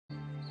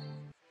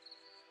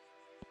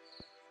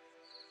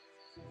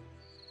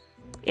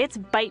It's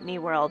Bite Me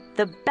World,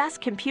 the best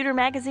computer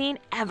magazine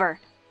ever.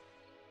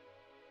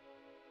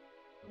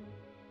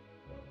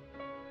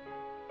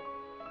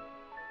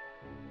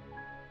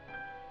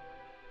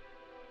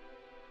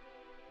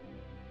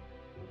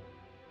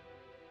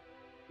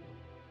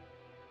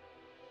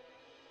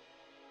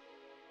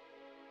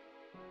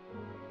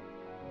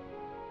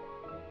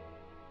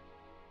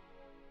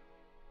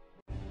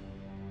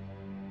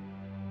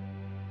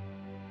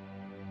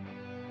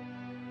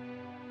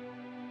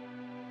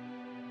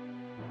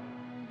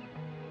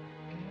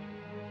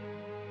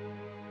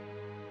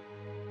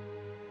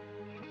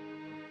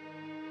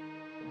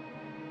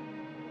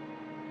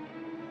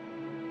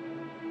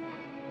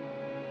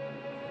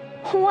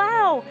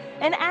 Wow!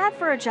 An ad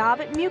for a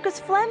job at Mucus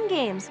Phlegm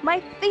Games, my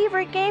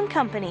favorite game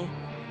company.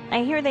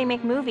 I hear they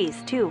make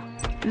movies, too.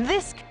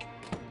 This...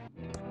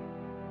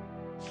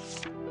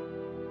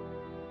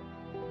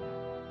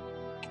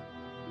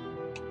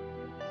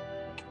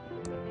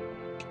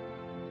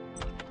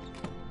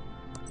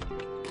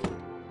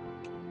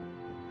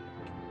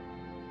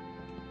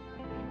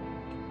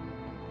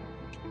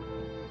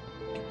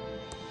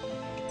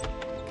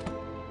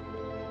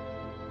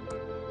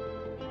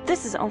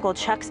 This is Uncle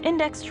Chuck's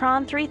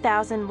Indextron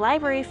 3000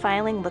 library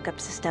filing lookup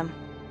system.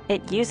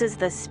 It uses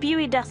the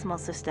Spewy Decimal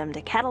System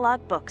to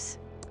catalog books.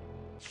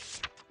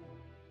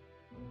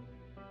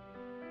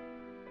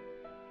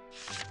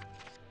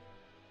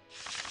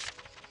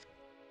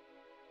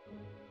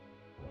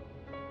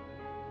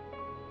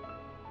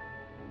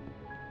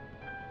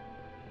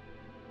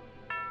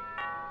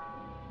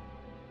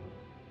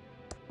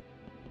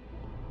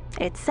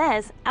 It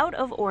says out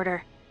of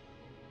order.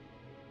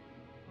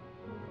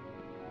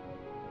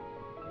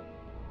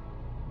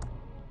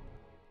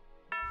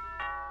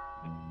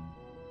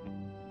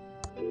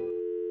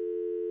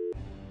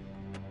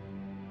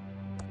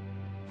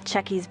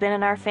 Chucky's been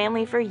in our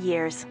family for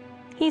years.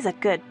 He's a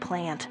good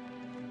plant.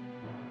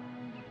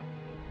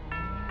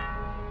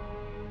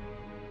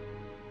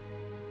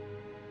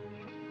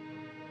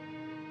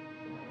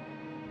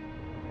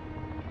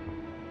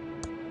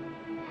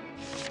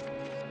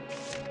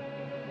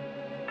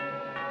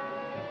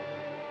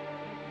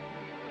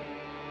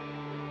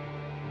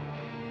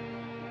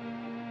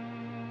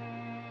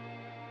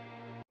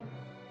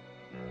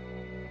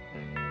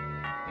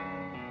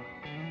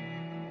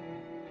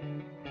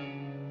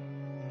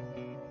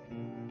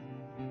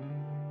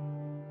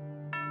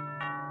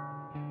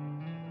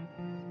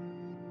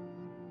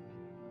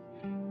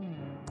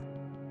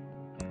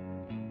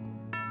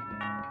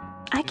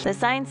 The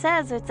sign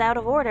says it's out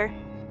of order.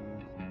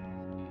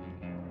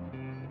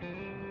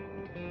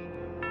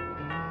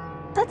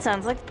 That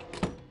sounds like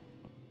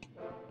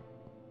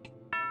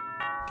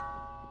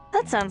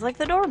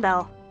the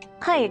doorbell.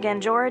 Hi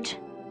again, George.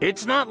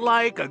 It's not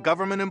like a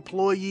government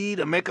employee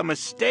to make a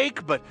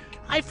mistake, but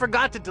I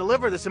forgot to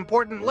deliver this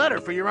important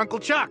letter for your Uncle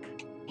Chuck.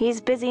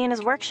 He's busy in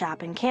his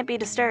workshop and can't be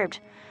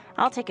disturbed.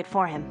 I'll take it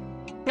for him.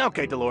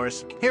 Okay,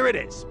 Dolores, here it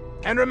is.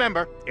 And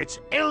remember, it's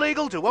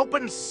illegal to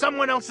open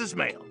someone else's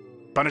mail.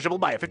 Punishable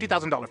by a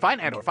 $50,000 fine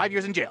and or 5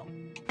 years in jail.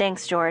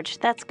 Thanks, George.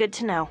 That's good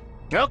to know.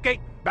 Okay,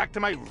 back to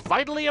my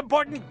vitally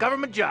important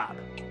government job.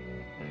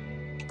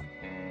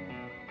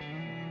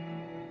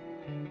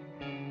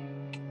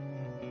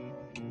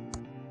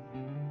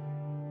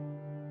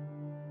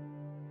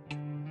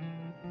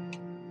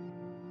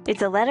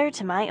 It's a letter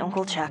to my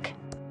Uncle Chuck.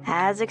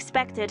 As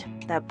expected,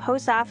 the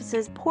post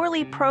office's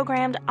poorly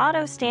programmed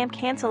auto stamp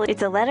cancel.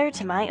 It's a letter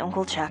to my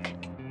Uncle Chuck.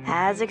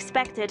 As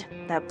expected,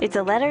 it's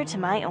a letter to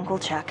my Uncle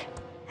Chuck.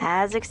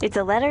 It's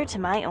a letter to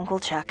my Uncle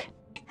Chuck.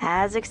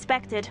 As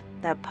expected,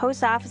 the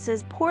post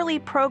office's poorly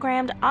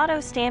programmed auto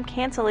stamp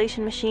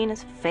cancellation machine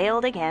has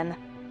failed again.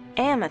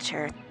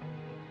 Amateur.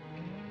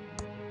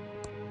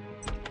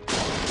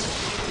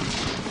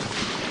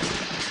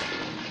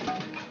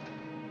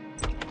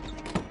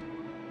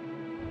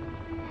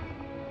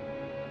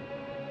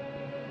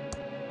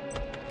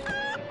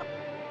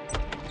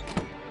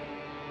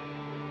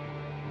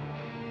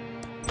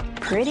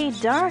 Pretty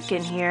dark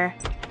in here.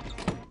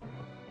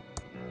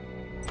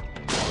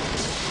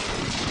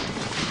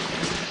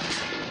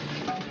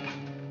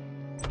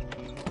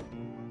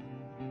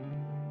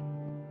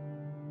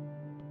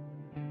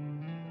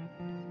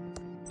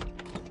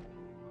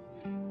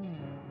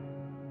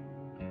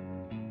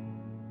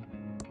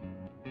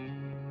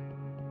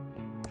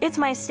 It's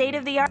my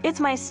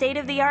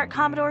state-of-the-art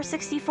Commodore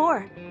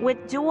 64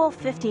 with dual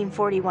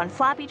 1541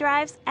 floppy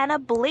drives and a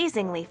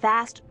blazingly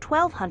fast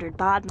 1200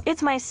 baud.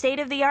 It's my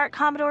state-of-the-art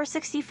Commodore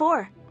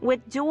 64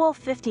 with dual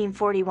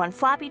 1541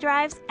 floppy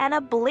drives and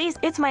a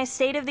It's my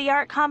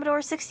state-of-the-art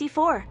Commodore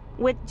 64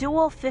 with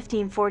dual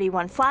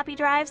 1541 floppy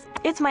drives.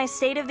 It's my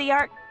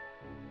state-of-the-art.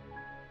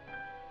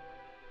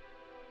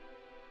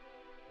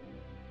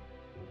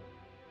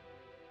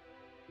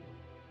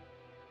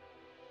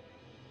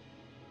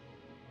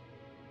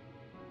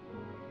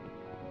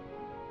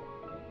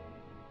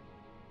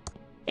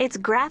 It's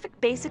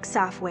graphic basic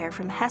software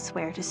from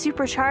Hessware to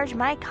supercharge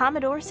my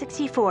Commodore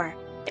 64.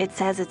 It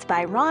says it's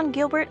by Ron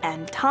Gilbert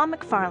and Tom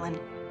McFarlane.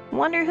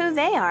 Wonder who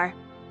they are.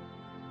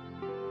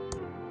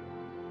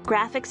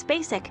 Graphics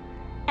Basic,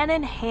 and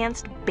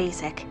Enhanced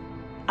Basic.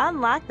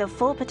 Unlock the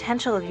full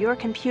potential of your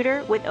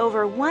computer with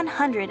over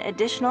 100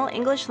 additional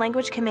English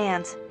language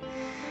commands.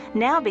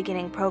 Now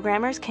beginning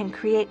programmers can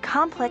create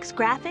complex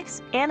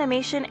graphics,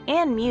 animation,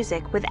 and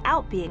music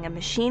without being a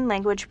machine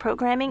language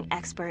programming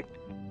expert.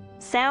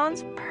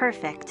 Sounds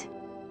perfect.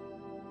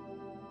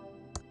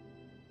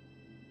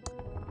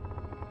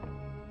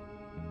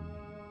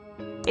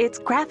 It's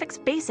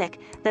Graphics Basic,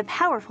 the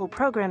powerful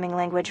programming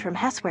language from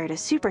Hesware to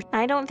Super.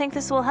 I don't think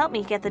this will help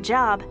me get the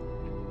job.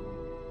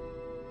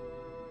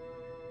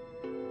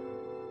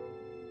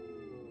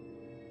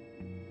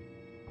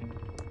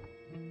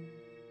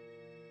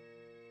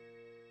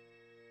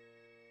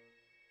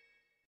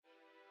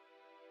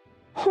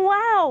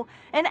 Wow!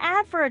 An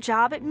ad for a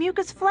job at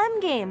Mucus Phlegm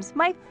Games,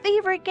 my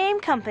favorite game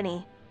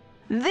company.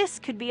 This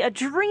could be a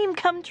dream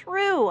come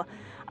true.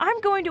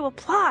 I'm going to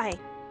apply.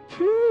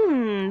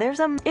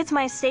 It's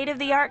my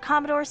state-of-the-art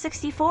Commodore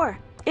 64.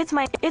 It's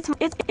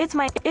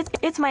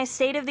my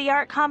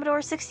state-of-the-art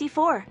Commodore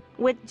 64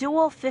 with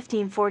dual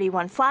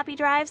 1541 floppy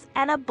drives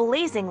and a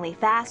blazingly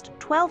fast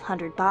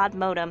 1200 baud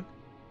modem.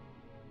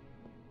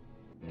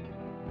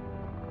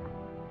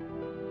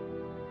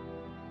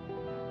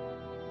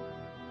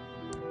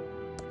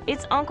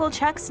 It's Uncle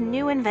Chuck's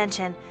new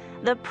invention,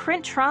 the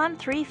Printron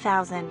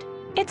 3000.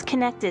 It's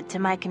connected to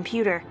my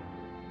computer.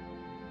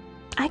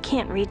 I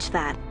can't reach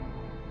that.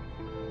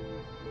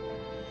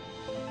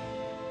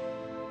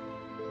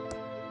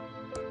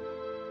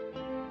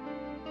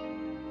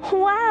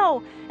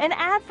 Wow! An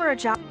ad for a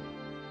job.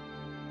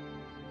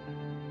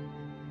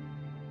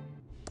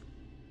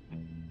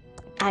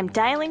 I'm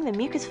dialing the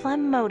Mucus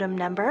Phlegm modem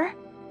number.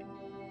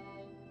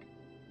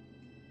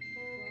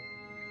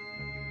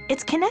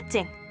 It's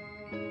connecting.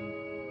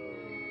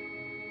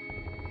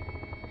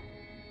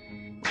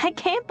 I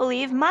can't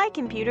believe my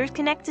computer's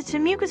connected to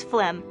Mucus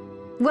Phlegm.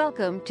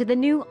 Welcome to the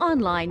new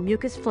online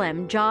Mucus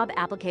Phlegm job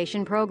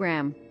application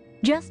program.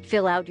 Just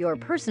fill out your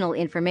personal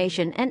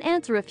information and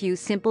answer a few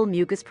simple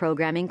mucus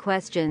programming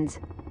questions.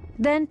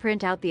 Then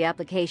print out the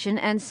application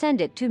and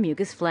send it to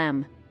Mucus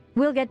Phlegm.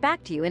 We'll get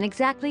back to you in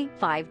exactly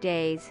 5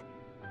 days.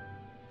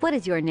 What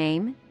is your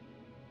name?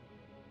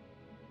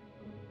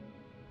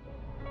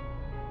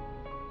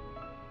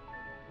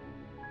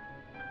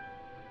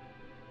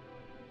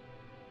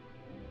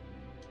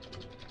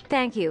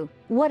 Thank you.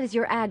 What is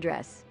your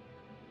address?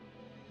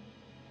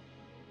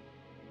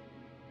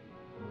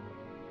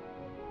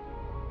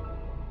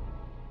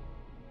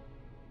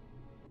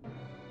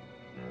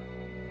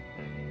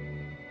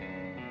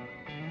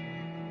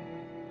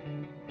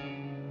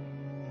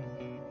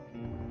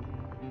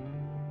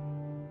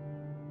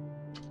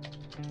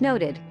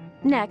 Noted.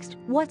 Next,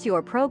 what's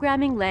your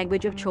programming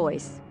language of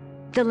choice?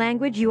 The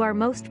language you are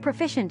most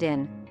proficient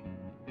in.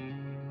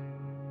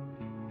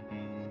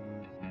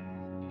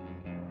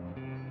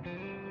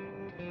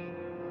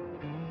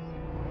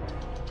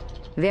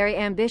 Very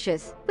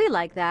ambitious. We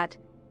like that.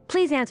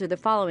 Please answer the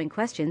following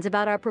questions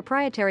about our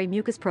proprietary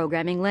mucus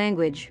programming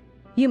language.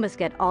 You must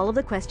get all of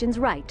the questions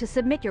right to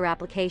submit your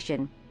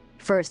application.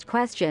 First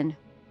question.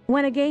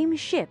 When a game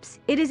ships,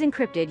 it is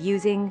encrypted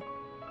using...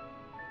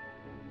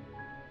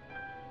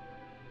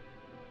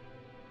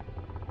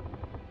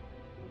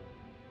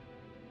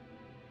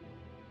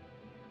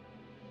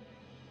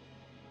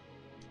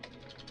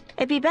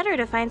 It'd be better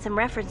to find some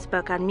reference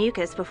book on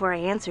mucus before I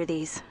answer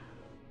these.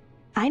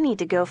 I need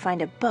to go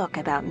find a book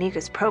about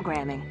mucus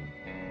programming.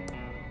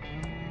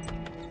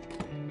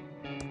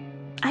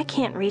 I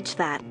can't reach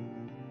that.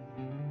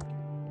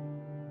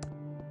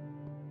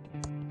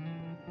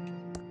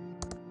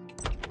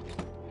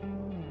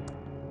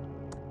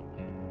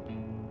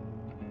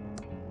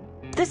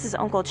 This is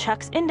Uncle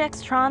Chuck's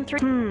Indextron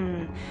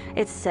 3.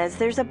 It says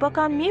there's a book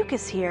on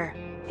mucus here.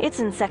 It's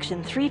in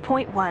section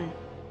 3.1.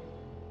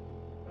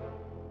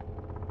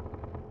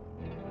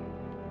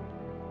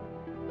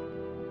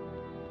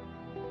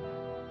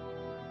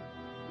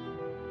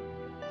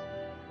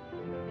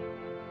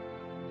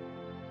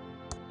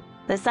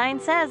 The sign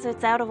says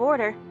it's out of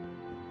order.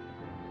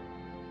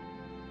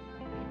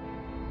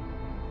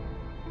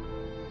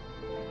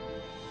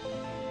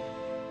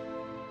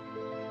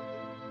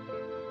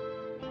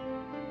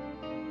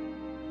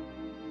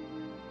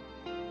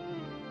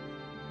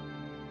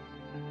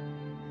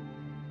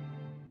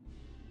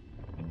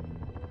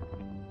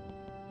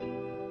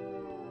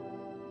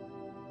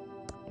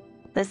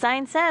 The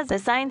sign says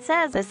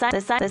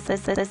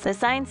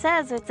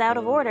it's out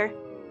of order.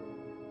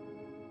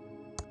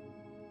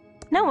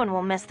 No one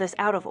will miss this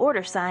out of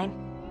order sign.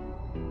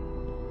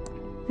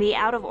 The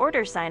out of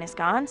order sign is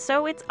gone,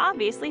 so it's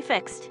obviously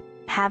fixed.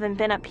 Haven't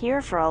been up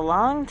here for a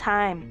long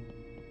time.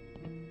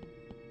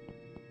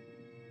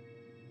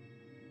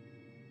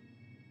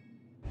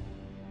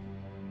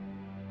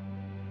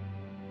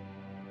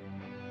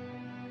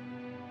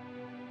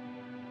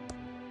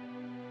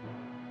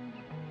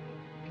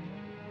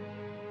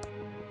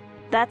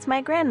 That's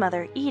my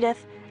grandmother,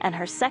 Edith, and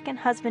her second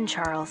husband,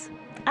 Charles.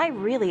 I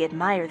really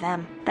admire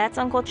them. That's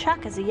Uncle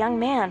Chuck as a young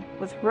man,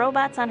 with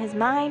robots on his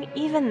mind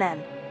even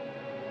then.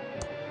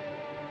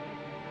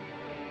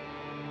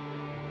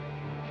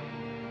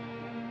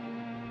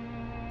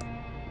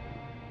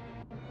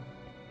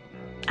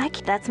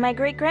 That's my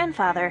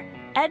great-grandfather,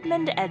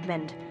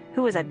 Edmund,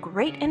 who was a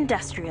great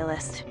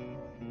industrialist.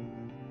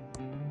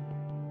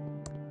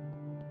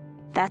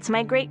 That's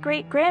my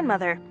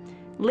great-great-grandmother,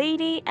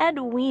 Lady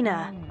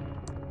Edwina.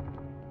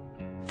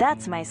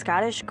 That's my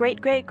Scottish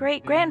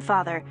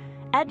great-great-great-grandfather,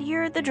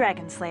 Edgar the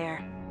Dragon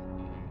Slayer.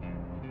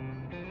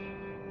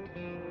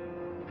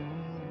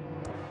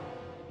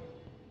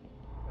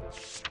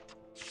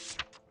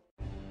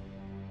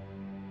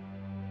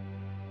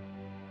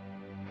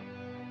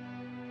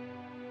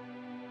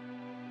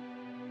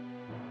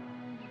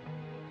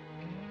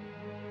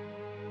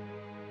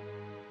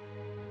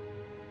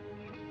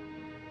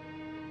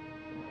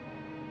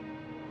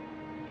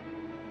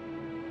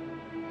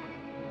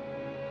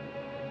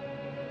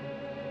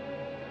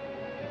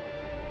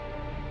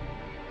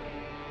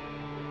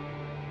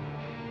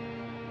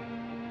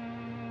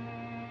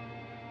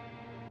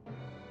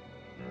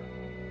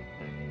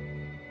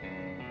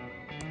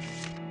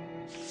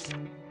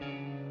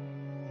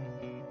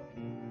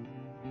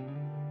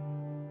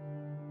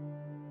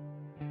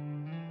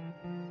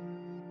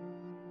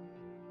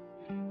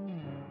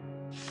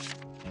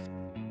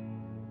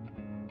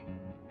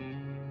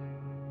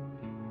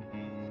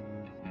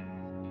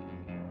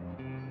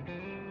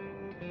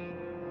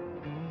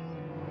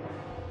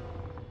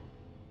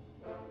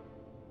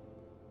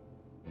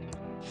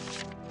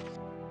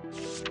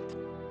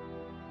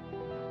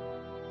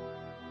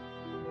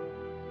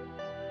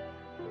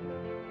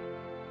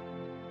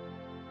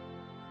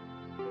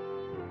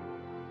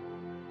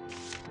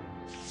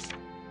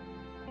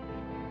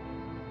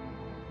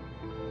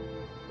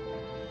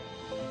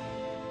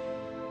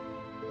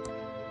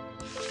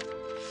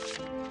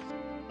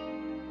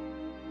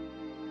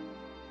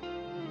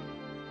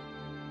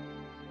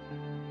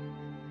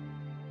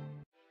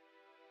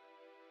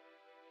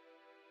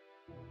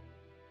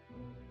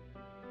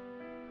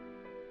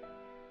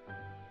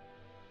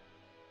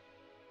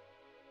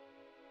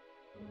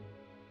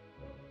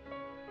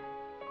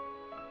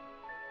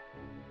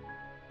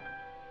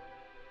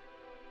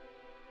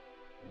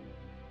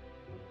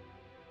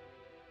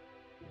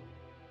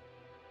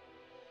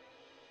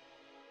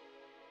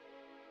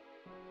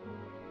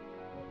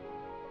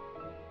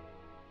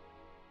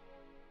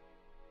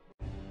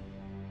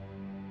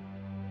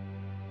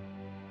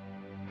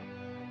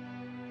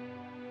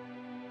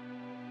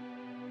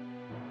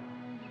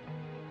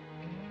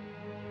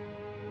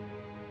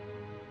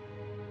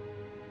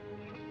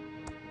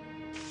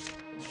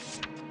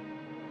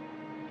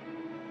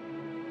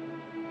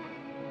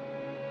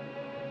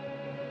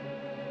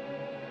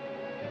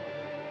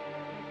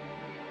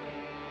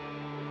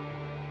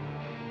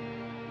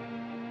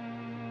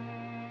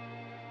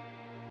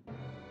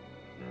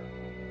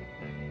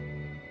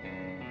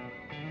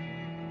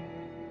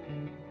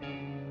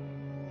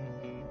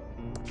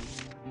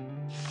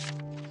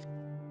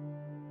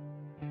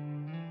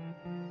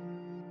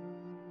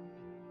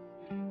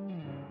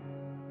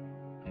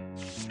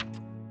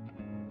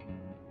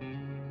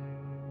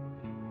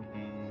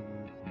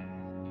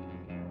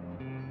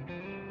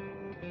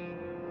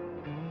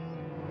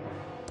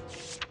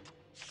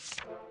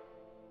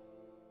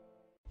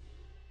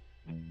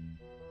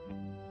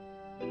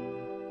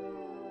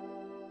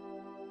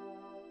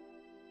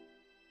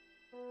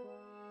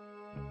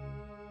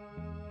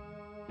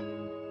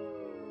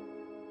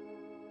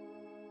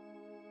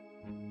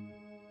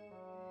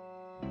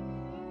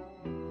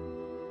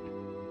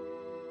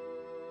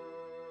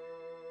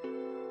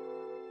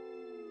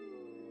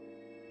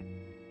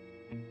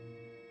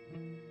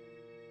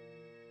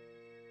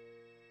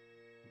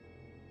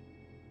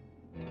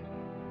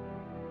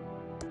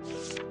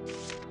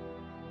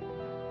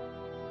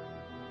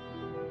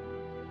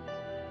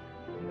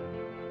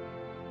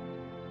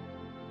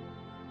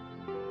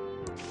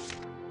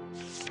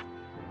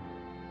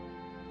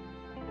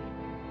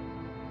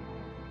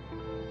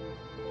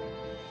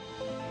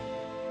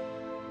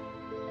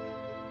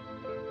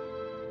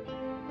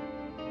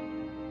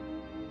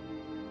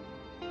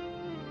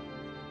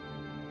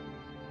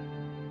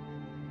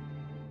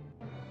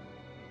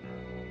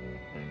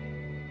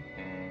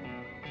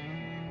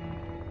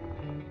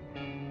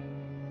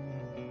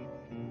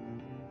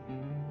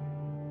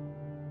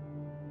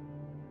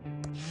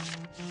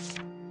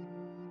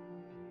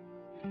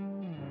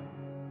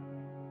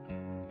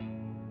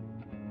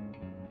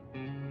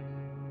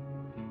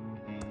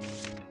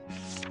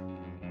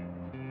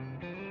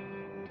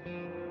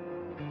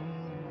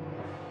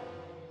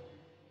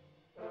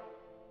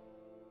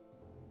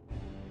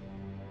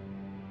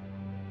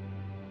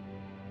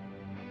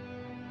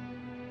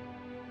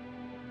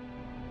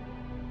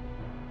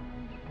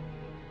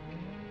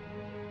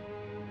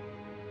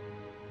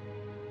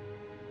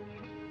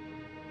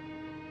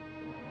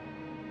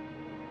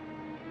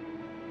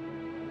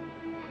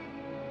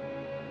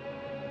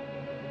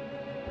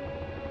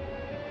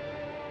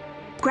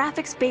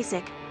 Graphics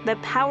Basic, the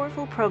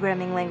powerful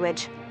programming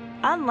language.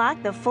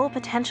 Unlock the full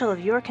potential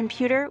of your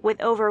computer with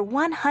over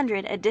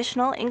 100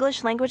 additional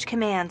English language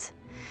commands.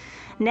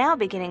 Now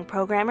beginning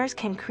programmers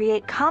can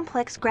create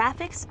complex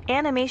graphics,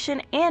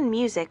 animation, and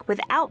music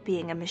without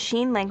being a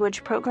machine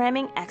language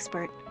programming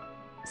expert.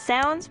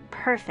 Sounds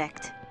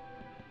perfect.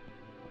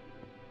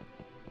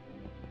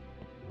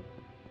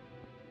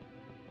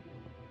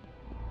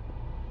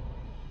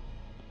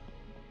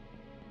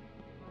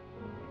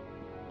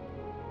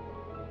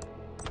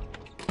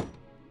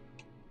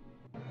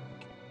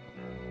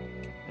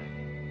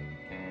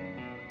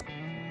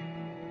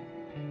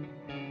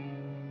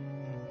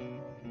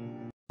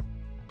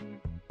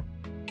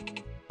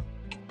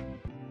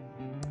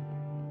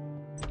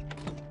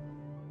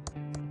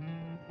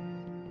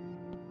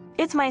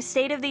 It's my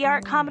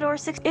state-of-the-art Commodore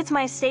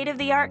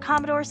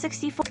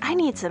 64. I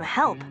need some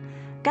help.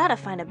 Gotta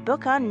find a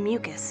book on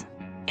mucus.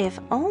 If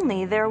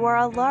only there were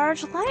a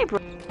large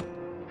library.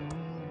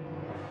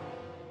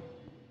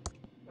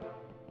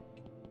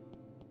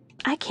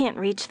 I can't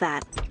reach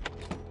that.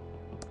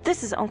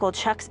 This is Uncle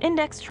Chuck's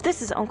Indextron.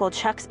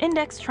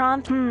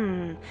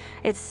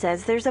 It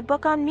says there's a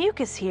book on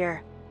mucus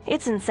here.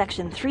 It's in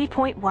section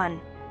 3.1.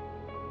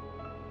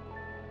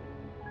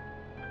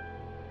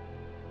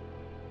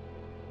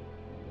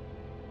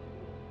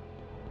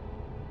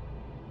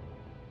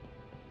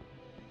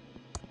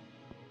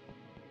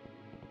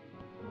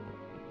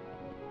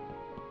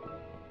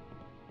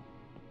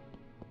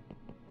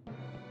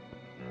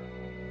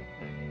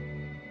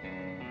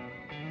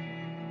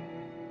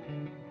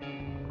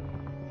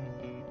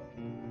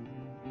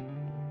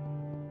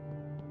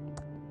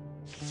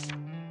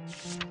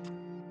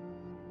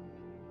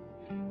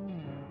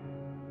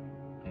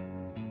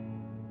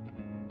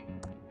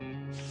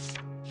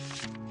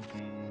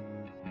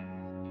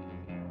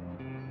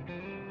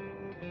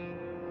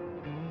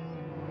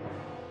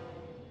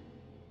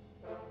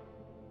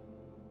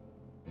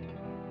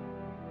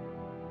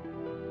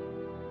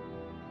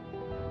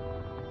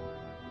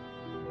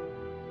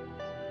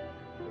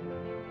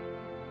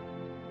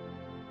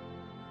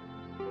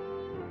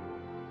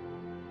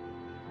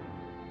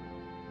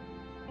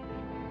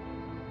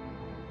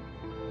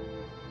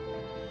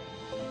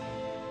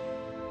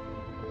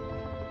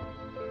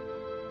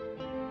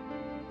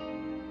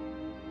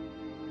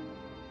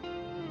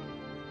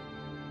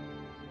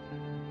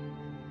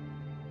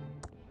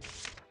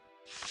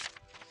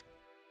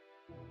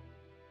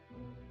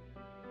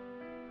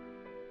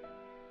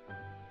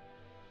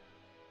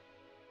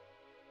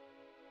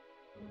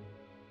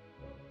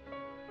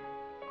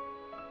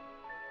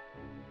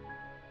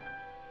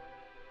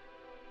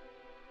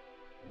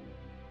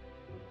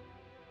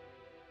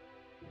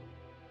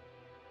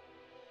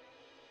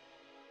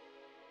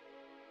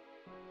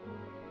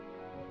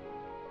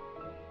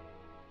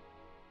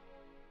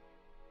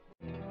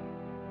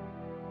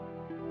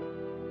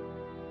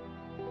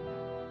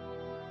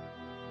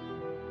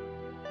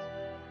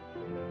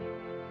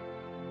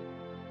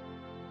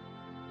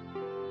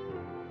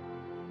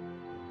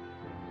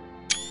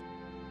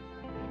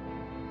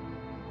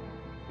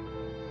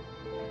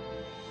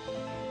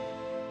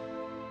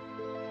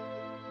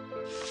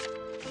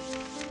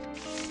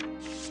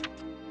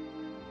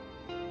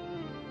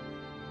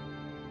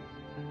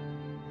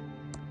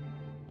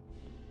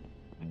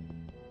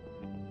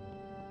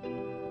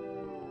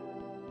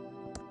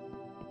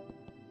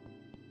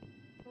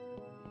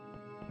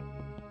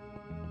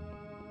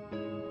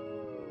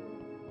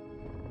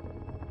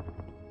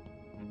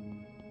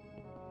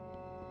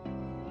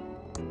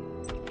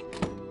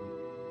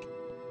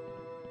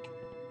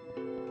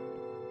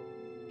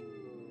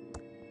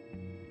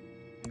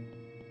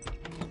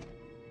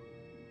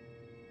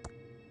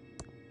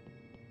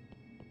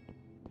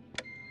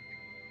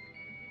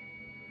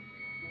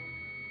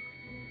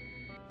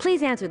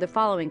 Please answer the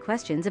following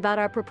questions about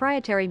our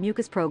proprietary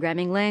mucus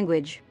programming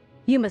language.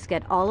 You must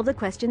get all of the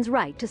questions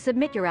right to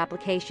submit your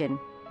application.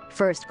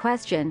 First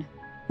question.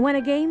 When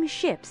a game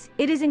ships,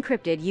 it is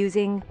encrypted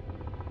using...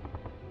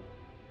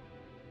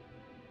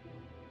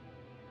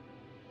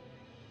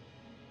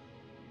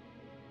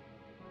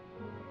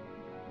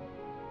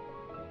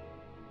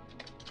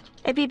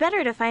 It'd be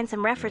better to find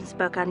some reference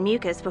book on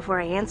mucus before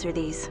I answer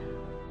these.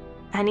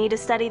 I need to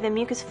study the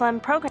mucus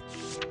phlegm program.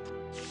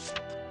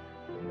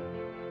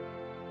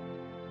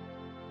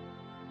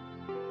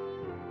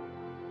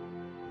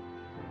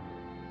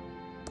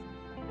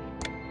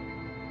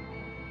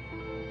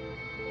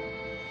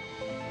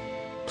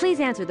 Please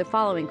answer the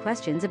following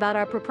questions about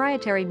our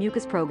proprietary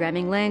mucus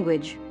programming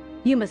language.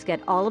 You must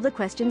get all of the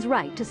questions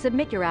right to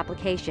submit your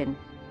application.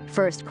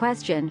 First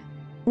question.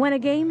 When a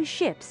game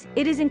ships,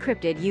 it is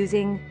encrypted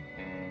using...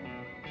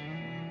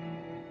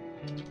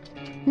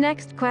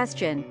 Next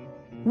question.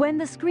 When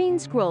the screen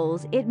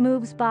scrolls, it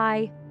moves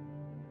by...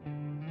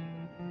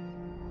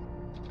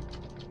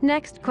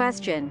 Next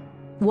question.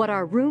 What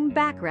are room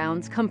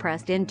backgrounds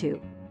compressed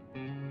into?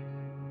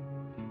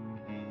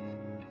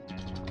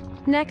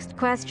 Next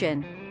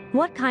question.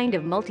 What kind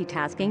of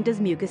multitasking does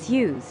mucus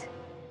use?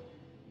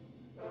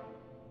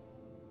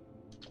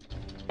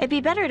 It'd be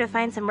better to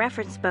find some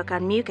reference book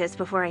on mucus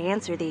before I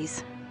answer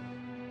these.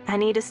 I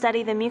need to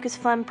study the mucus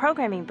phlegm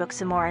programming book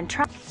some more and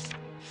try...